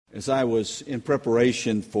As I was in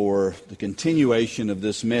preparation for the continuation of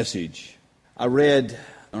this message, I read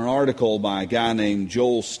an article by a guy named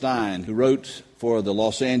Joel Stein, who wrote for the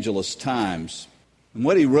Los Angeles Times. And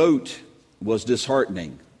what he wrote was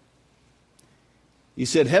disheartening. He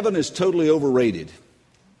said, "Heaven is totally overrated.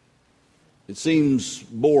 It seems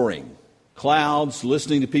boring. Clouds,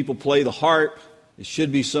 listening to people play the harp. It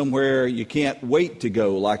should be somewhere you can't wait to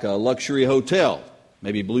go, like a luxury hotel.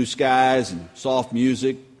 Maybe blue skies and soft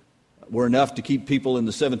music were enough to keep people in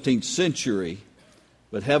the 17th century,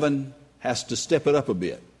 but heaven has to step it up a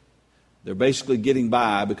bit. They're basically getting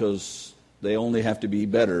by because they only have to be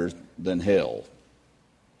better than hell."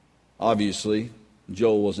 Obviously,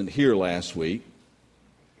 Joel wasn't here last week,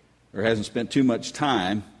 or hasn't spent too much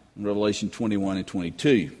time in Revelation 21 and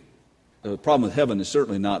 22. The problem with heaven is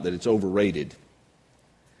certainly not that it's overrated.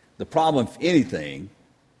 The problem, if anything,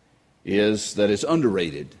 is that it's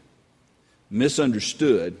underrated,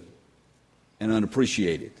 misunderstood, and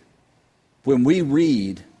unappreciated. When we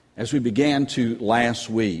read, as we began to last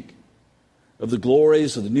week, of the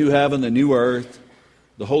glories of the new heaven, the new earth,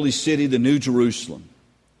 the holy city, the new Jerusalem,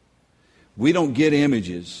 we don't get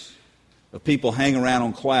images of people hanging around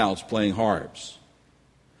on clouds playing harps.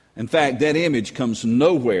 In fact, that image comes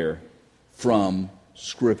nowhere from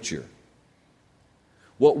Scripture.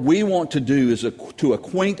 What we want to do is to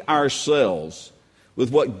acquaint ourselves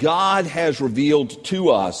with what God has revealed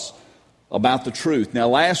to us about the truth. Now,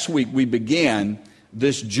 last week we began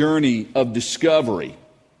this journey of discovery.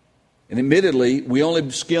 And admittedly, we only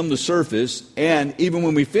skimmed the surface, and even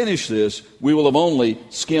when we finish this, we will have only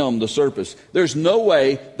skimmed the surface. There's no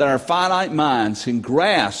way that our finite minds can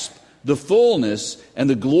grasp the fullness and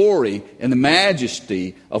the glory and the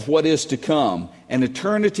majesty of what is to come, an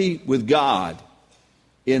eternity with God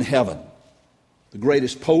in heaven. The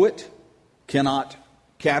greatest poet cannot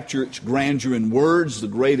capture its grandeur in words. The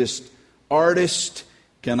greatest artist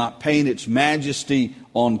cannot paint its majesty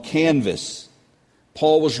on canvas.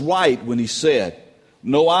 Paul was right when he said,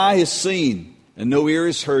 "No eye has seen, and no ear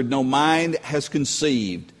has heard, no mind has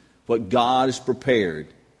conceived what God has prepared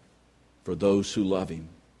for those who love Him."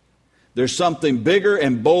 There's something bigger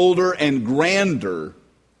and bolder and grander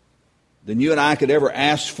than you and I could ever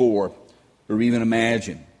ask for or even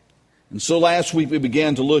imagine. And so last week we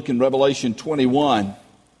began to look in Revelation 21,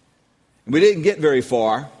 and we didn't get very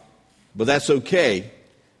far, but that's okay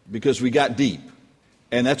because we got deep,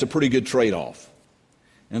 and that's a pretty good trade-off.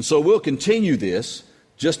 And so we'll continue this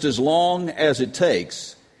just as long as it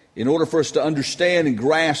takes in order for us to understand and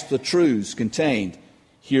grasp the truths contained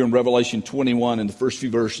here in Revelation 21 and the first few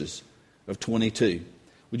verses of 22.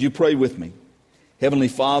 Would you pray with me? Heavenly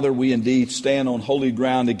Father, we indeed stand on holy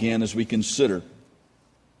ground again as we consider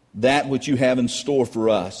that which you have in store for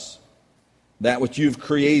us, that which you've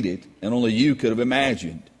created and only you could have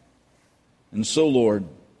imagined. And so, Lord,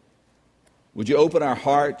 would you open our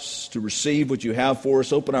hearts to receive what you have for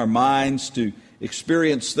us, open our minds to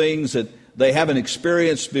experience things that they haven't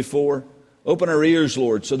experienced before. Open our ears,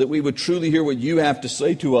 Lord, so that we would truly hear what you have to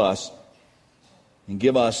say to us, and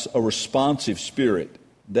give us a responsive spirit,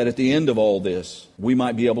 that at the end of all this, we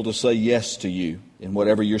might be able to say yes to you in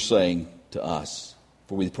whatever you're saying to us.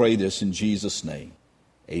 For we pray this in Jesus' name.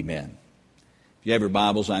 Amen. If you have your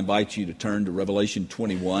Bibles, I invite you to turn to Revelation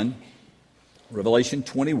 21. Revelation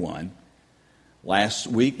 21. Last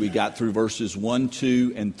week we got through verses 1,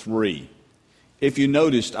 2, and 3. If you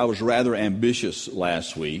noticed, I was rather ambitious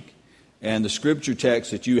last week, and the scripture text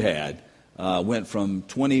that you had went from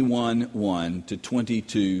 21:1 to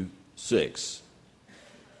 22:6.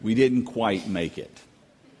 We didn't quite make it.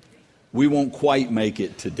 We won't quite make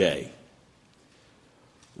it today.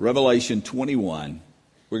 Revelation 21,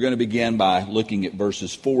 we're going to begin by looking at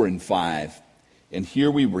verses 4 and 5. And here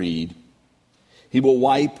we read, "He will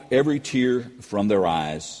wipe every tear from their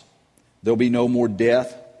eyes. There'll be no more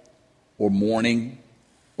death, or mourning,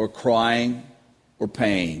 or crying, or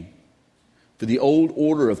pain. For the old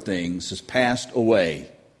order of things has passed away.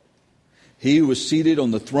 He who was seated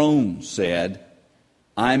on the throne said,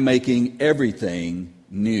 'I'm making everything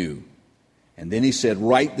new.' And then he said,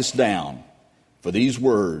 'Write this down, for these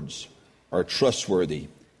words are trustworthy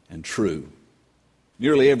and true.'"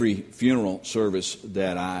 Nearly every funeral service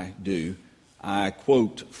that I do, I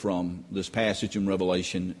quote from this passage in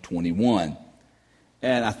Revelation 21.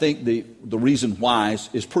 And I think the reason why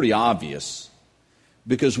is pretty obvious.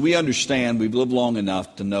 Because we understand, we've lived long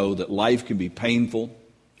enough to know that life can be painful.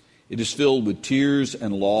 It is filled with tears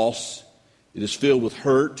and loss. It is filled with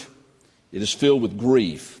hurt. It is filled with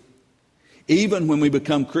grief. Even when we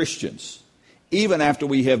become Christians, even after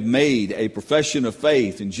we have made a profession of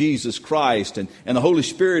faith in Jesus Christ and the Holy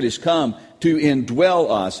Spirit has come to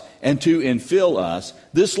indwell us and to infill us,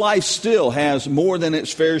 this life still has more than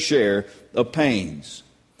its fair share of pains.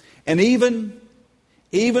 And even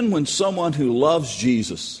when someone who loves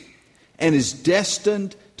Jesus and is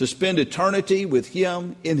destined to spend eternity with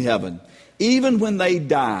Him in heaven, even when they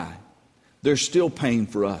die, there's still pain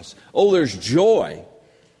for us. Oh, there's joy.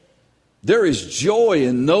 There is joy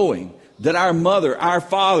in knowing that our mother, our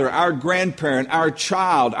father, our grandparent, our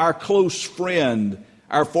child, our close friend,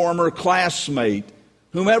 our former classmate,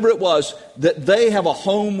 whomever it was, that they have a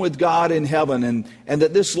home with God in heaven, and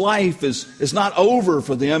that this life is not over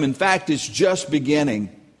for them. In fact, it's just beginning.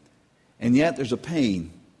 And yet there's a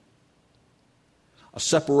pain, a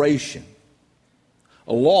separation,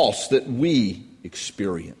 a loss that we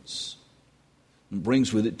experience. It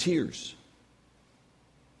brings with it tears.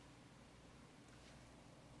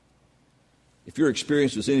 If your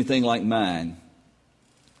experience was anything like mine,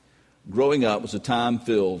 growing up was a time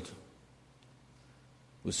filled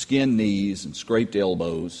with skinned knees and scraped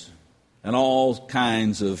elbows and all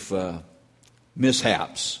kinds of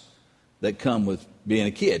mishaps that come with being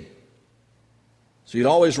a kid. So you'd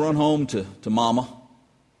always run home to Mama.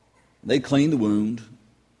 They'd clean the wound,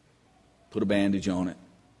 put a bandage on it,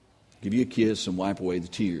 give you a kiss, and wipe away the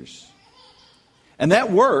tears. And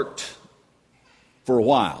that worked for a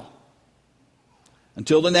while.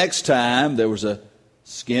 Until the next time there was a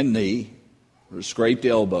skinned knee or a scraped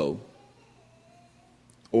elbow,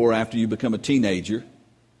 or after you become a teenager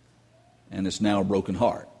and it's now a broken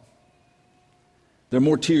heart. There are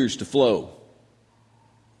more tears to flow.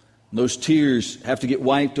 And those tears have to get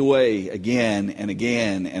wiped away again and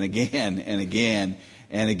again and again and again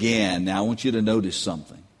and again. Now I want you to notice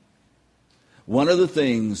something. One of the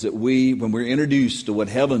things that when we're introduced to what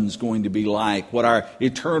heaven's going to be like, what our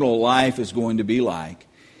eternal life is going to be like,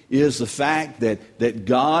 is the fact that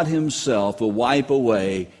God Himself will wipe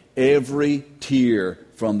away every tear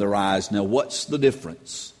from their eyes. Now, what's the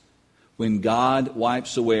difference? When God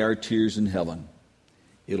wipes away our tears in heaven,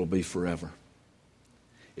 it'll be forever.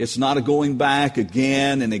 It's not a going back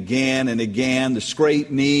again and again and again. The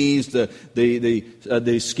scraped knees,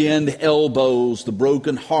 the skinned elbows, the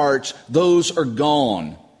broken hearts, those are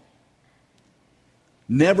gone.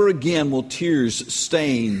 Never again will tears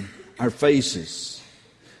stain our faces.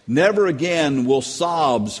 Never again will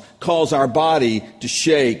sobs cause our body to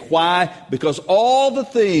shake. Why? Because all the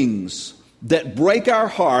things that break our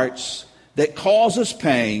hearts, that cause us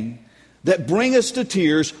pain, that bring us to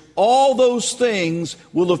tears, all those things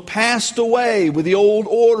will have passed away with the old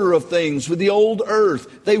order of things, with the old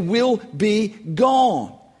earth. They will be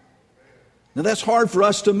gone. Now that's hard for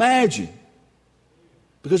us to imagine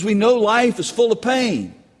because we know life is full of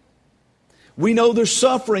pain. We know there's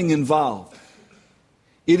suffering involved.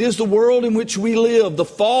 It is the world in which we live, the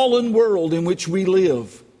fallen world in which we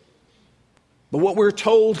live. But what we're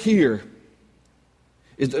told here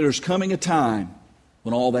is that there's coming a time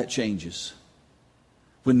when all that changes.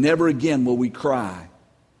 When never again will we cry,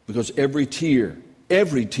 because every tear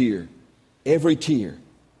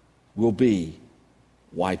will be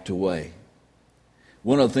wiped away.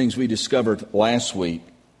 One of the things we discovered last week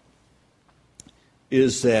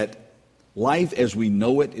is that life as we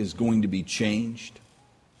know it is going to be changed.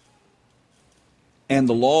 And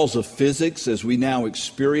the laws of physics as we now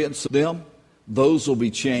experience them, those will be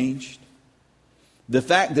changed. The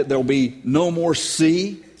fact that there will be no more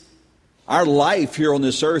sea. Our life here on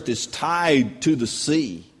this earth is tied to the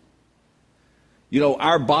sea. You know,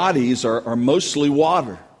 our bodies are mostly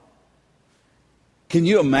water. Can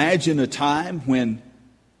you imagine a time when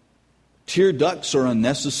tear ducts are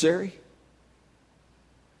unnecessary?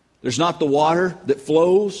 There's not the water that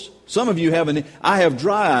flows. Some of you I have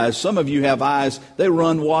dry eyes. Some of you have eyes, they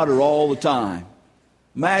run water all the time.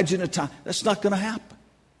 Imagine a time. That's not going to happen.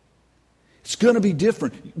 It's going to be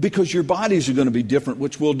different because your bodies are going to be different,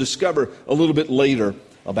 which we'll discover a little bit later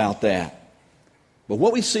about that. But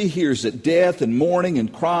what we see here is that death and mourning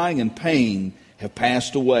and crying and pain have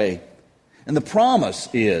passed away. And the promise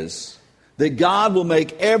is that God will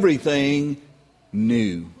make everything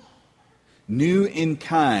new. New in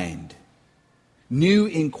kind. New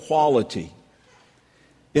in quality.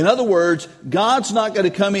 In other words, God's not going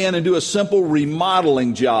to come in and do a simple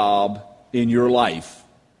remodeling job in your life.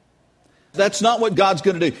 That's not what God's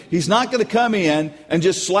going to do. He's not going to come in and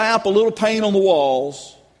just slap a little paint on the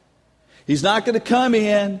walls. He's not going to come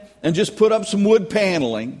in and just put up some wood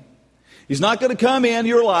paneling. He's not going to come into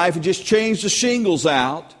your life and just change the shingles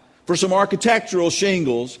out for some architectural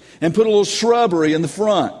shingles and put a little shrubbery in the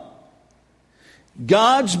front.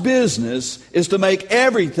 God's business is to make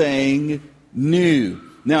everything new.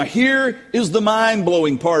 Now here is the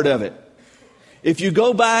mind-blowing part of it. If you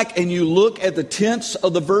go back and you look at the tense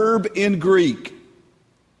of the verb in Greek,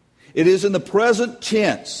 it is in the present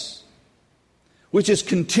tense, which is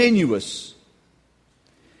continuous.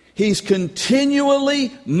 He's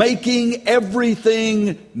continually making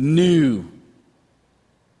everything new.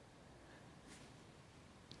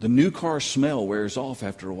 The new car smell wears off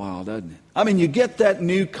after a while, doesn't it? I mean, you get that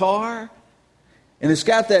new car, and it's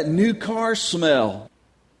got that new car smell,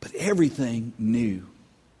 but everything new.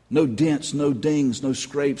 No dents, no dings, no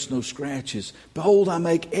scrapes, no scratches. Behold, I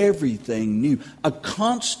make everything new. A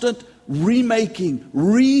constant remaking,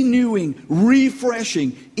 renewing,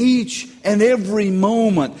 refreshing each and every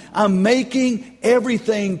moment. I'm making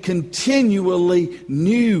everything continually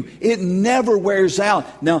new. It never wears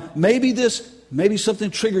out. Now, maybe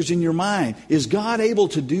something triggers in your mind. Is God able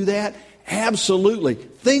to do that? Absolutely.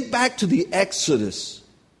 Think back to the Exodus.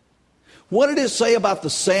 What did it say about the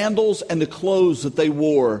sandals and the clothes that they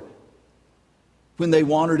wore when they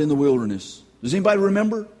wandered in the wilderness? Does anybody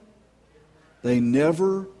remember? They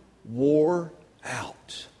never wore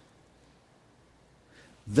out.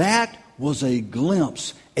 That was a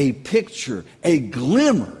glimpse, a picture, a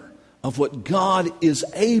glimmer of what God is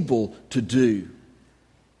able to do.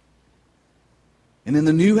 And in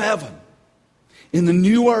the new heaven, in the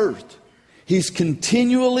new earth, He's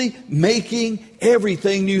continually making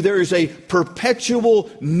everything new. There is a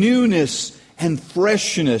perpetual newness and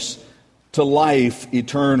freshness to life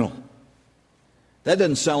eternal. That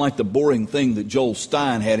doesn't sound like the boring thing that Joel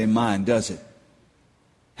Stein had in mind, does it?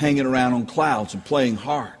 Hanging around on clouds and playing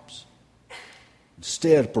harps.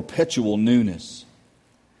 Instead, perpetual newness.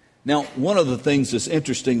 Now, one of the things that's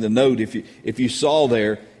interesting to note, if you saw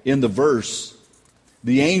there in the verse,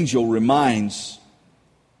 the angel reminds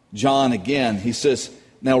John again. He says,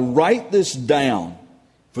 now write this down,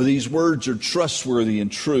 for these words are trustworthy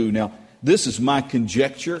and true. Now, this is my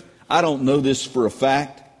conjecture. I don't know this for a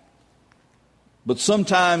fact. But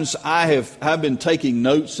sometimes I've been taking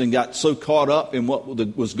notes and got so caught up in what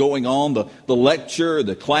was going on. The lecture,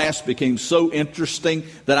 the class became so interesting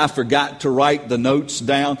that I forgot to write the notes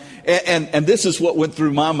down. And this is what went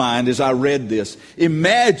through my mind as I read this.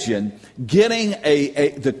 Imagine getting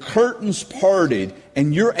the curtains parted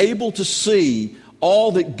and you're able to see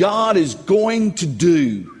all that God is going to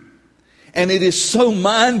do. And it is so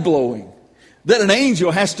mind-blowing that an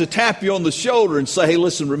angel has to tap you on the shoulder and say, hey,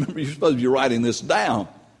 listen, remember, you're supposed to be writing this down.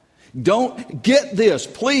 Don't get this.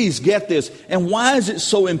 Please get this. And why is it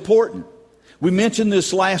so important? We mentioned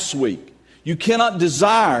this last week. You cannot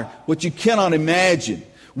desire what you cannot imagine.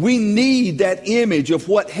 We need that image of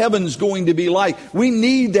what heaven's going to be like. We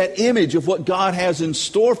need that image of what God has in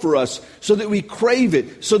store for us so that we crave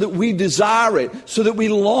it, so that we desire it, so that we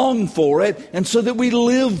long for it, and so that we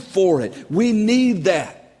live for it. We need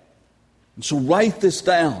that. And so write this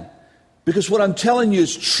down, because what I'm telling you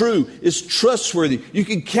is true, is trustworthy. You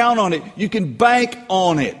can count on it. You can bank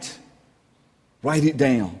on it. Write it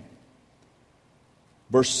down.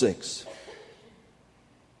 Verse 6.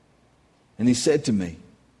 And he said to me,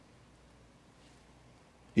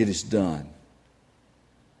 it is done.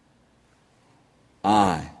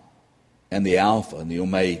 I am the Alpha and the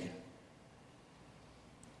Omega,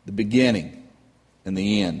 the beginning and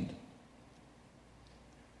the end.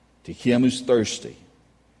 To him who's thirsty,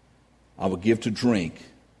 I will give to drink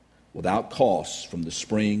without cost from the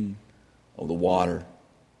spring of the water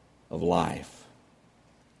of life.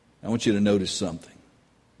 I want you to notice something.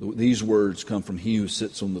 These words come from He who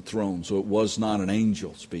sits on the throne, so it was not an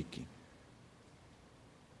angel speaking,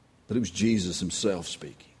 but it was Jesus Himself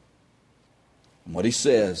speaking. And what He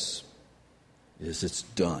says is, it's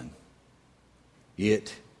done.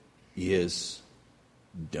 It is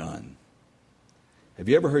done. Have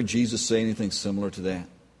you ever heard Jesus say anything similar to that?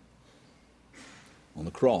 On the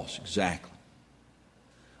cross, exactly.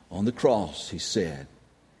 On the cross, He said,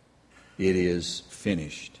 it is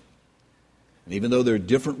finished. And even though there are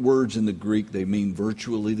different words in the Greek, they mean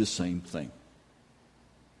virtually the same thing.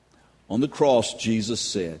 On the cross, Jesus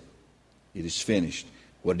said, it is finished.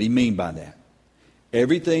 What did He mean by that?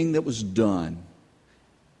 Everything that was done,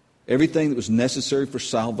 everything that was necessary for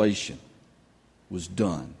salvation was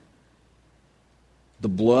done. The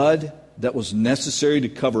blood that was necessary to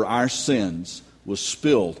cover our sins was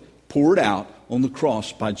spilled, poured out on the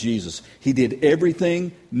cross by Jesus. He did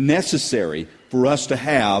everything necessary for us to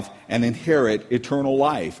have and inherit eternal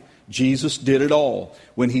life. Jesus did it all.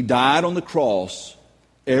 When He died on the cross,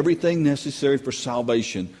 everything necessary for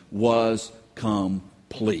salvation was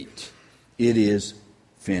complete. It is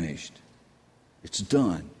finished. It's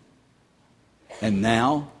done. And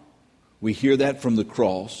now we hear that from the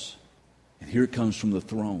cross. And here it comes from the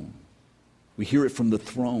throne. We hear it from the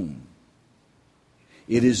throne.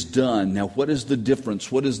 It is done. Now, what is the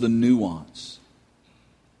difference? What is the nuance?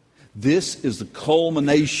 This is the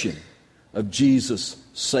culmination of Jesus'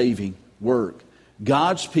 saving work.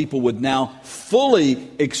 God's people would now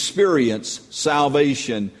fully experience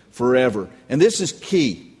salvation forever. And this is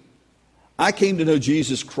key. I came to know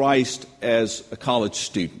Jesus Christ as a college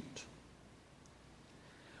student.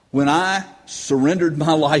 When I surrendered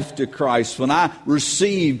my life to Christ, when I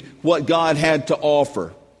received what God had to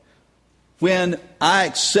offer, when I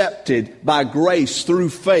accepted by grace through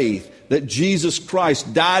faith that Jesus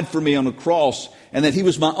Christ died for me on the cross and that He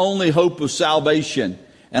was my only hope of salvation,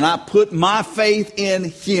 and I put my faith in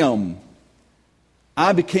Him,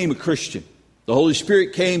 I became a Christian. The Holy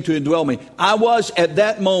Spirit came to indwell me. I was at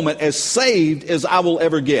that moment as saved as I will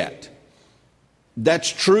ever get. That's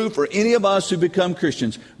true for any of us who become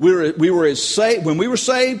Christians. When we were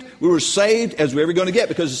saved as we were going to get,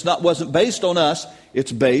 because it wasn't based on us.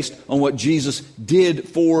 It's based on what Jesus did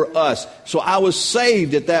for us. So I was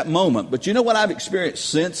saved at that moment. But you know what I've experienced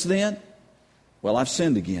since then? Well, I've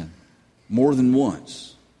sinned again. More than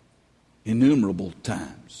once. Innumerable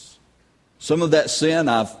times. Some of that sin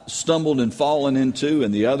I've stumbled and fallen into,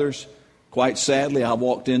 and the others, quite sadly, I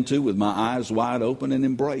walked into with my eyes wide open and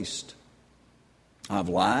embraced. I've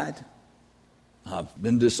lied. I've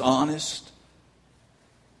been dishonest.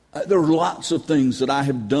 There are lots of things that I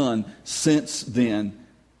have done since then,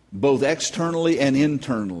 both externally and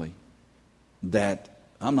internally, that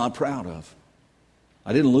I'm not proud of.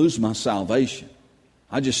 I didn't lose my salvation.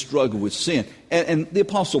 I just struggled with sin. And the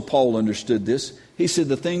Apostle Paul understood this. He said,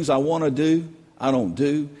 the things I want to do, I don't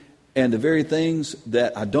do. And the very things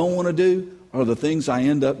that I don't want to do are the things I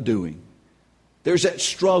end up doing. There's that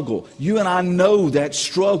struggle. You and I know that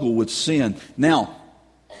struggle with sin. Now,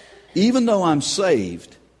 even though I'm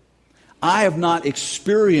saved, I have not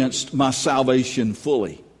experienced my salvation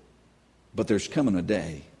fully. But there's coming a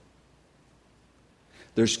day.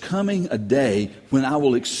 There's coming a day when I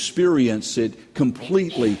will experience it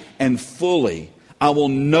completely and fully. I will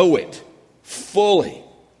know it fully.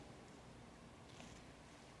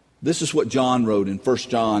 This is what John wrote in 1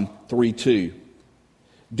 John 3:2.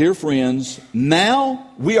 Dear friends,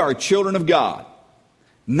 now we are children of God.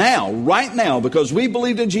 Now, right now, because we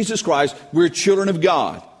believed in Jesus Christ, we're children of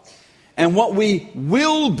God. And what we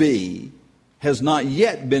will be has not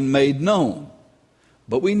yet been made known.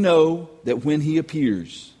 But we know that when He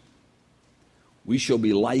appears, we shall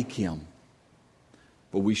be like Him,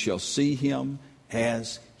 for we shall see Him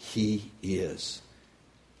as He is.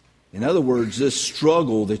 In other words, this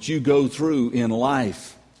struggle that you go through in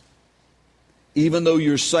life, even though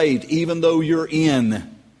you're saved, even though you're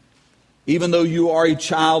even though you are a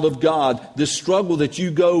child of God, the struggle that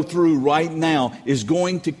you go through right now is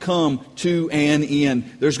going to come to an end.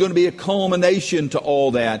 There's going to be a culmination to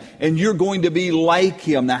all that, and you're going to be like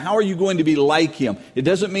Him. Now, how are you going to be like Him? It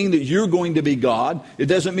doesn't mean that you're going to be God. It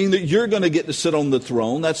doesn't mean that you're going to get to sit on the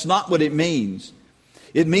throne. That's not what it means.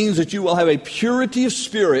 It means that you will have a purity of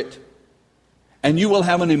spirit, and you will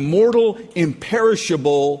have an immortal,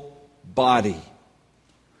 imperishable body,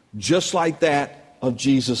 just like that of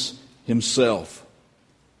Jesus Himself.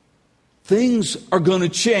 Things are going to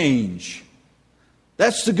change.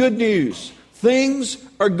 That's the good news. Things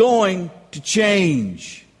are going to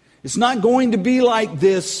change. It's not going to be like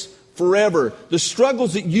this forever. The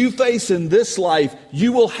struggles that you face in this life,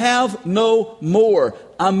 you will have no more.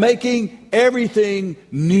 I'm making everything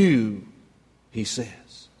new, He says.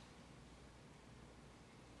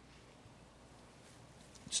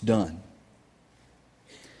 It's done.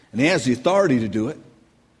 And He has the authority to do it.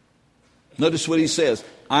 Notice what He says.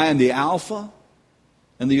 I am the Alpha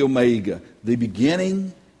and the Omega, the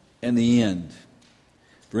beginning and the end.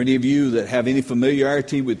 For any of you that have any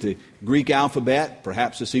familiarity with the Greek alphabet,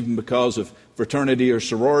 perhaps it's even because of fraternity or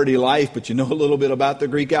sorority life, but you know a little bit about the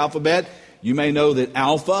Greek alphabet, you may know that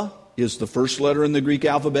Alpha is the first letter in the Greek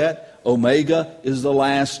alphabet. Omega is the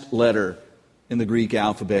last letter in the Greek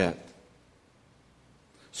alphabet.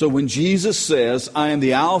 So when Jesus says, I am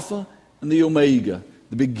the Alpha and the Omega,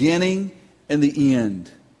 the beginning and the end,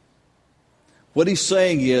 what He's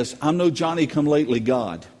saying is, I'm no Johnny-come-lately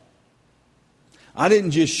God. I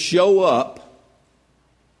didn't just show up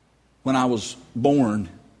when I was born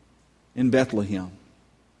in Bethlehem.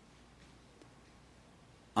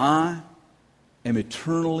 I am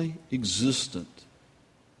eternally existent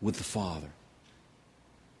with the Father.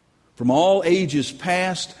 From all ages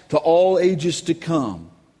past to all ages to come,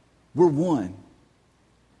 we're one.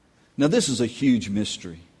 Now, this is a huge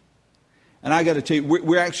mystery. And I got to tell you,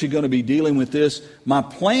 we're actually going to be dealing with this. My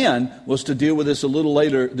plan was to deal with this a little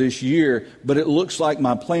later this year, but it looks like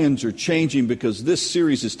my plans are changing because this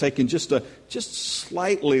series is taking just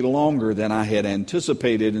slightly longer than I had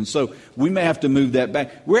anticipated. And so we may have to move that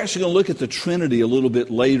back. We're actually going to look at the Trinity a little bit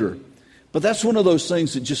later. But that's one of those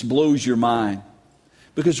things that just blows your mind.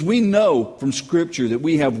 Because we know from Scripture that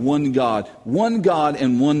we have one God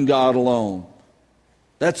and one God alone.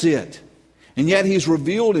 That's it. And yet He's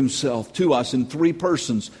revealed Himself to us in three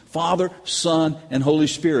persons, Father, Son, and Holy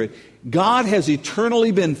Spirit. God has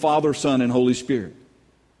eternally been Father, Son, and Holy Spirit.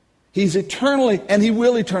 He's eternally, and He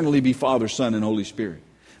will eternally be Father, Son, and Holy Spirit.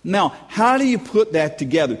 Now, how do you put that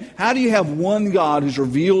together? How do you have one God who's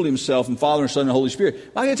revealed Himself in Father, Son, and Holy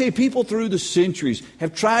Spirit? I got to tell you, people through the centuries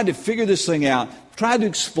have tried to figure this thing out, tried to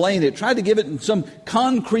explain it, tried to give it in some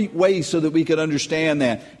concrete way so that we could understand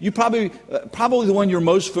that. You probably the one you're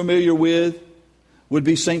most familiar with would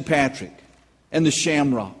be St. Patrick and the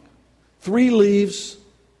shamrock. 3 leaves,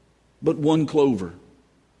 but 1 clover.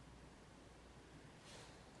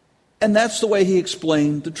 And that's the way he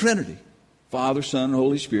explained the Trinity. Father, Son, and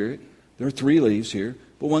Holy Spirit. There are 3 leaves here,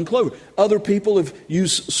 but 1 clover. Other people have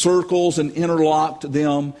used circles and interlocked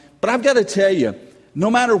them. But I've got to tell you, no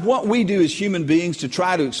matter what we do as human beings to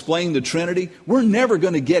try to explain the Trinity, we're never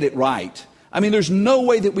going to get it right. I mean, there's no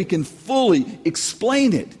way that we can fully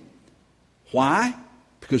explain it. Why?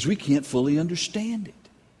 Because we can't fully understand it.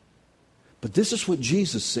 But this is what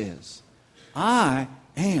Jesus says. I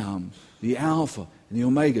am the Alpha and the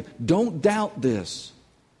Omega. Don't doubt this.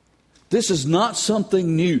 This is not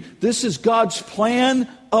something new. This is God's plan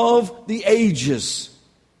of the ages.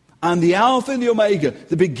 I'm the Alpha and the Omega,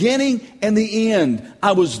 the beginning and the end.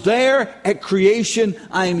 I was there at creation.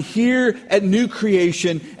 I am here at new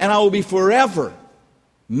creation. And I will be forever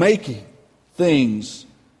making things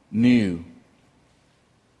new.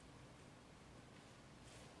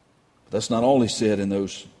 But that's not all he said in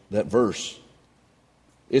that verse.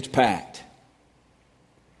 It's packed.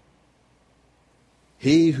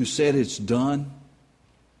 He who said it's done,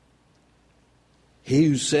 he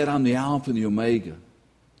who said I'm the Alpha and the Omega,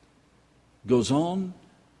 goes on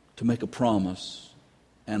to make a promise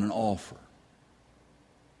and an offer.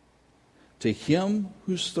 To him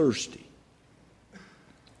who's thirsty,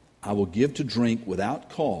 I will give to drink without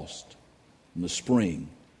cost from the spring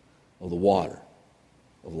of the water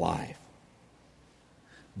of life.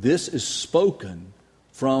 This is spoken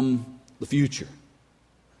from the future.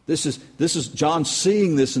 This is John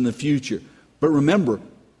seeing this in the future. But remember,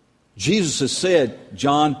 Jesus has said,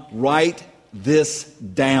 John, write this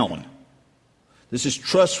down. This is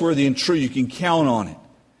trustworthy and true. You can count on it.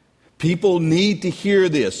 People need to hear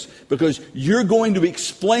this because you're going to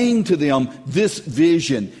explain to them this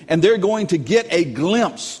vision, and they're going to get a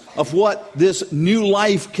glimpse of what this new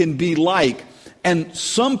life can be like. And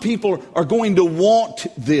some people are going to want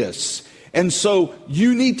this. And so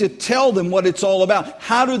you need to tell them what it's all about.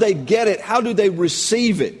 How do they get it? How do they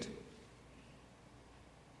receive it?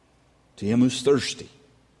 To him who's thirsty,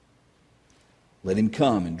 let him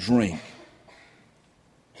come and drink.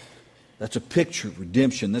 That's a picture of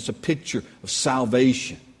redemption. That's a picture of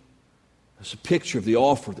salvation. That's a picture of the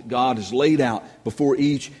offer that God has laid out before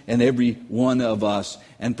each and every one of us.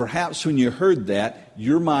 And perhaps when you heard that,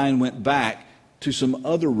 your mind went back to some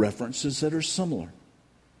other references that are similar.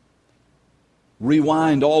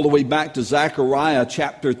 Rewind all the way back to Zechariah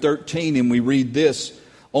chapter 13, and we read this.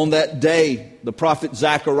 On that day, the prophet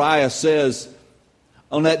Zechariah says,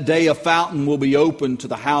 on that day a fountain will be opened to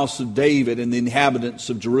the house of David and the inhabitants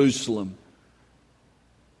of Jerusalem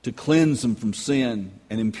to cleanse them from sin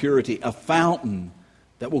and impurity. A fountain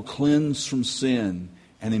that will cleanse from sin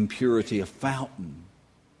and impurity. A fountain.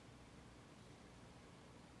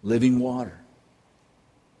 Living water.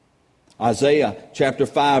 Isaiah chapter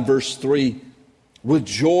 5 verse 3. With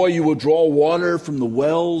joy you will draw water from the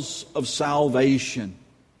wells of salvation.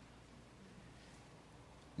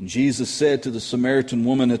 And Jesus said to the Samaritan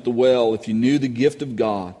woman at the well, if you knew the gift of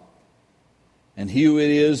God, and he who it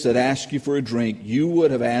is that asks you for a drink, you would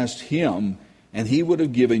have asked him, and he would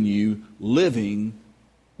have given you living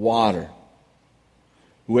water.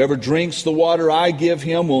 Whoever drinks the water I give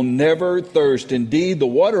him will never thirst. Indeed, the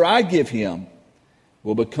water I give him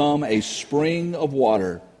will become a spring of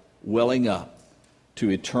water welling up to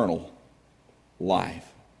eternal life.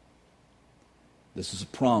 This is a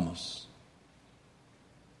promise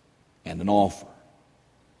and an offer.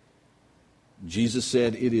 Jesus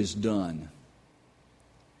said, it is done.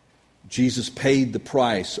 Jesus paid the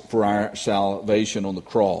price for our salvation on the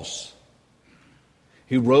cross.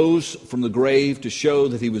 He rose from the grave to show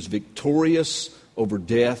that he was victorious over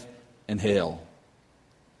death and hell.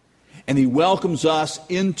 And He welcomes us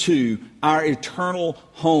into our eternal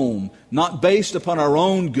home, not based upon our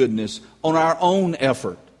own goodness, on our own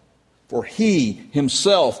effort. For He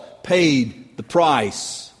Himself paid the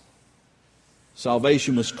price.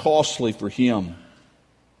 Salvation was costly for Him,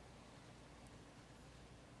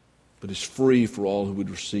 but it's free for all who would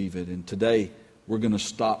receive it. And today, we're going to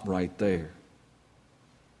stop right there,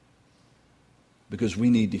 because we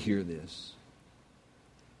need to hear this.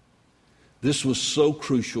 This was so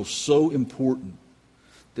crucial, so important,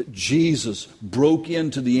 that Jesus broke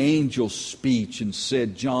into the angel's speech and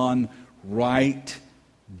said, John, write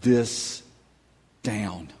this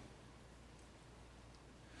down.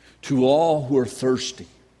 To all who are thirsty,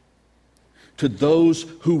 to those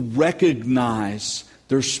who recognize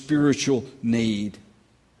their spiritual need,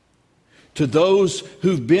 to those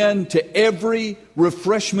who've been to every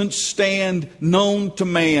refreshment stand known to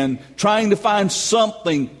man, trying to find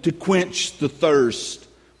something to quench the thirst.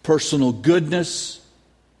 Personal goodness,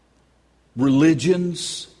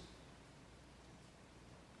 religions,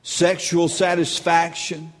 sexual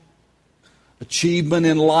satisfaction, achievement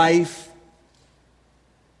in life,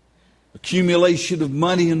 accumulation of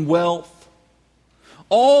money and wealth.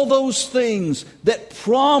 All those things that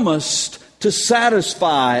promised to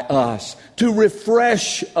satisfy us, to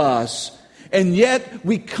refresh us. And yet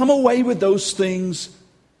we come away with those things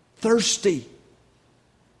thirsty.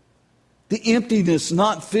 The emptiness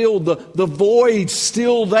not filled, the void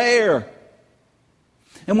still there.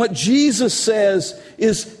 And what Jesus says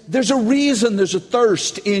is there's a reason there's a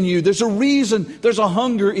thirst in you. There's a reason there's a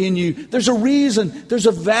hunger in you. There's a reason there's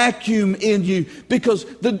a vacuum in you. Because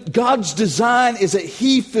God's design is that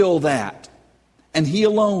He fill that. And He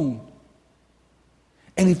alone.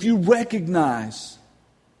 And if you recognize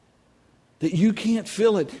that you can't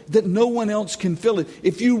fill it, that no one else can fill it,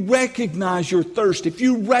 if you recognize your thirst, if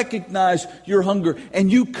you recognize your hunger,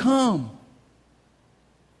 and you come,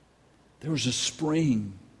 there's a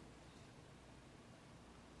spring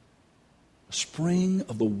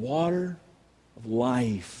of the water of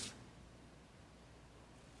life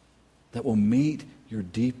that will meet your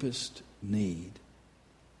deepest need.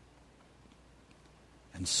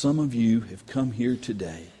 And some of you have come here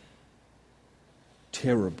today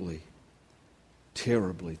terribly,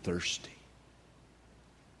 terribly thirsty.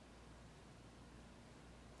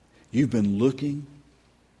 You've been looking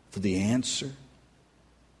for the answer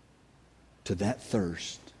to that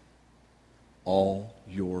thirst all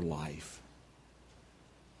your life.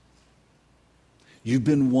 You've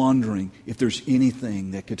been wondering if there's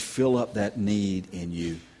anything that could fill up that need in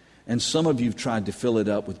you. And some of you have tried to fill it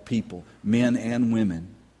up with people, men and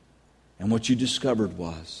women. And what you discovered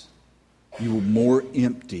was you were more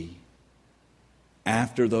empty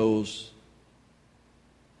after those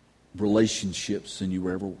relationships than you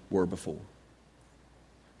ever were before.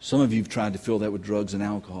 Some of you have tried to fill that with drugs and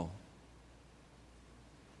alcohol.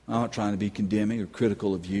 I'm not trying to be condemning or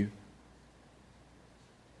critical of you.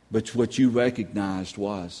 But what you recognized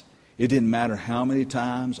was, it didn't matter how many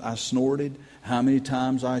times I snorted, how many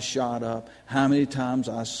times I shot up, how many times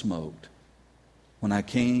I smoked. When I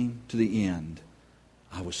came to the end,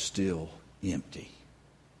 I was still empty.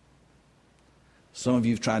 Some of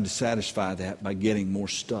you have tried to satisfy that by getting more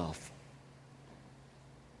stuff.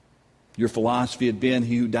 Your philosophy had been,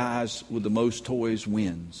 he who dies with the most toys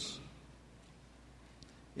wins.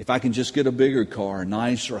 If I can just get a bigger car, a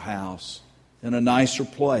nicer house, in a nicer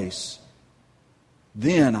place,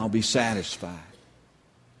 then I'll be satisfied.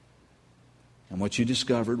 And what you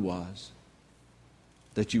discovered was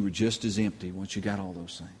that you were just as empty once you got all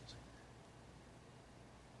those things.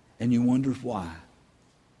 And you wondered why.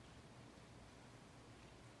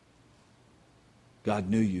 God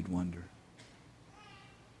knew you'd wonder.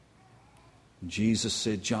 And Jesus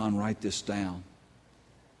said, John, write this down.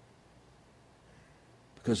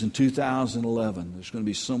 Because in 2011, there's going to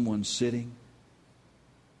be someone sitting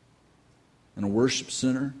in a worship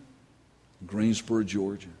center in Greensboro,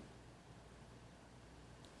 Georgia,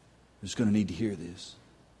 who's going to need to hear this.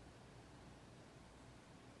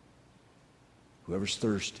 Whoever's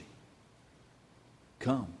thirsty,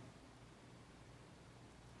 come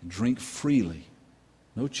and drink freely.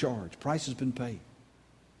 No charge. Price has been paid.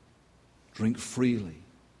 Drink freely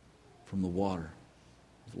from the water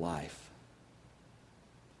of life.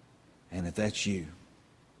 And if that's you,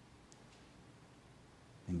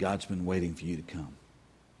 and God's been waiting for you to come.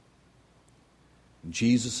 And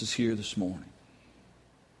Jesus is here this morning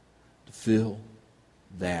to fill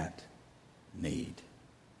that need.